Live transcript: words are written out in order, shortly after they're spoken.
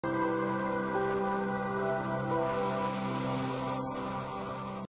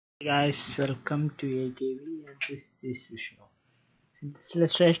Hey guys, welcome to EIKV and this is Vishnu. This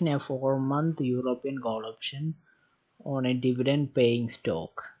illustration a 4-month European call option on a dividend paying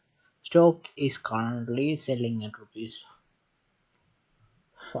stock. Stock is currently selling at rupees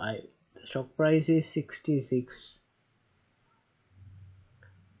 5. The stock price is 66.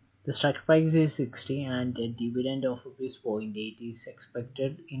 The strike price is 60 and a dividend of rupees 0.8 is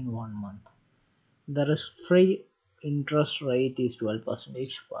expected in 1 month. The risk-free interest rate is 12%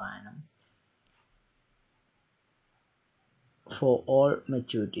 per annum for all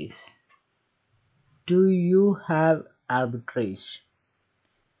maturities. Do you have arbitrage?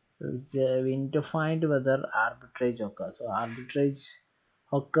 We need to find whether arbitrage occurs. So arbitrage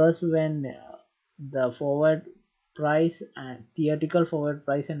occurs when the forward price and theoretical forward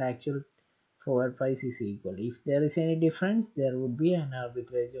price and actual forward price is equal. If there is any difference, there would be an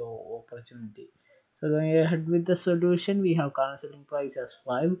arbitrage or opportunity. So going ahead with the solution, we have current selling price as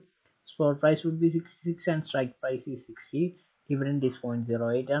 5, spot price would be 66 and strike price is 60, dividend is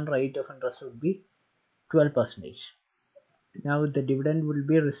 0.08 and rate of interest would be 12%. Now the dividend will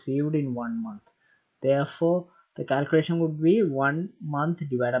be received in 1 month. Therefore, the calculation would be 1 month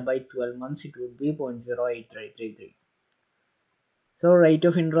divided by 12 months. It would be 0.08333. So rate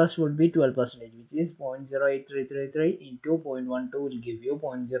of interest would be 12%, which is 0.08333 into 0.12 will give you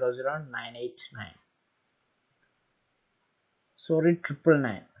 0.00989. Sorry,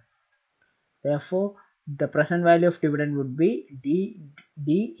 999. Therefore, the present value of dividend would be d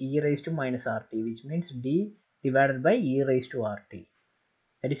e raised to minus rt, which means d divided by e raised to rt.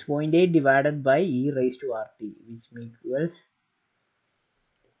 That is 0.8 divided by e raised to rt, which equals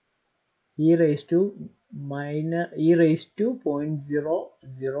e raised to minus e raised to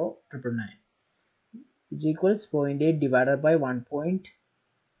 0.00999, which equals 0.8 divided by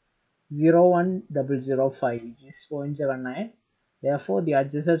 1.01005, which is 0.79. Therefore, the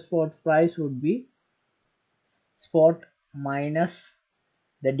adjusted spot price would be spot minus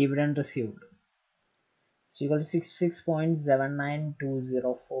the dividend received, which equals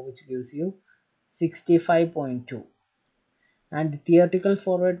 66.79204, which gives you 65.2. And the theoretical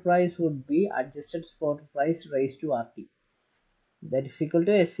forward price would be adjusted spot price raised to RT. That is equal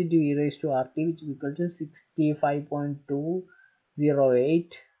to SC to E raised to RT, which is equal to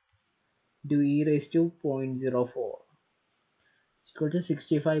 65.208 to E raised to 0.04. It's equal to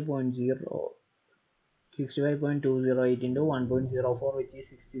 65.208 into 1.04, which is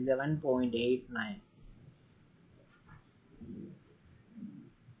 67.89.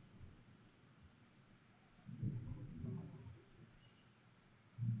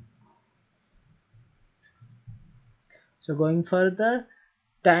 So going further,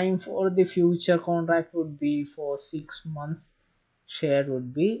 time for the future contract would be for 6 months. Share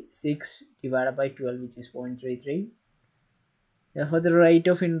would be 6 divided by 12, which is 0.33. Therefore, the rate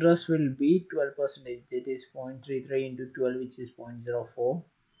of interest will be 12%. That is 0.33 into 12, which is 0.04.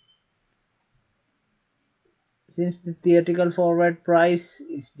 Since the theoretical forward price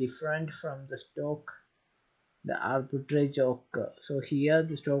is different from the stock, the arbitrage occurs. So here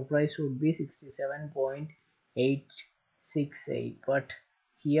the stock price would be 67.868, but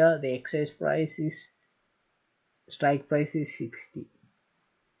here the excess price is strike price is 60.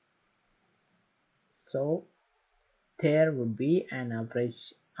 So there would be an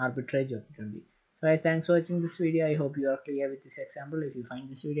arbitrage opportunity. So thanks for watching this video. I hope you are clear with this example. If you find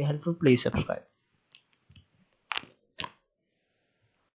this video helpful, please subscribe.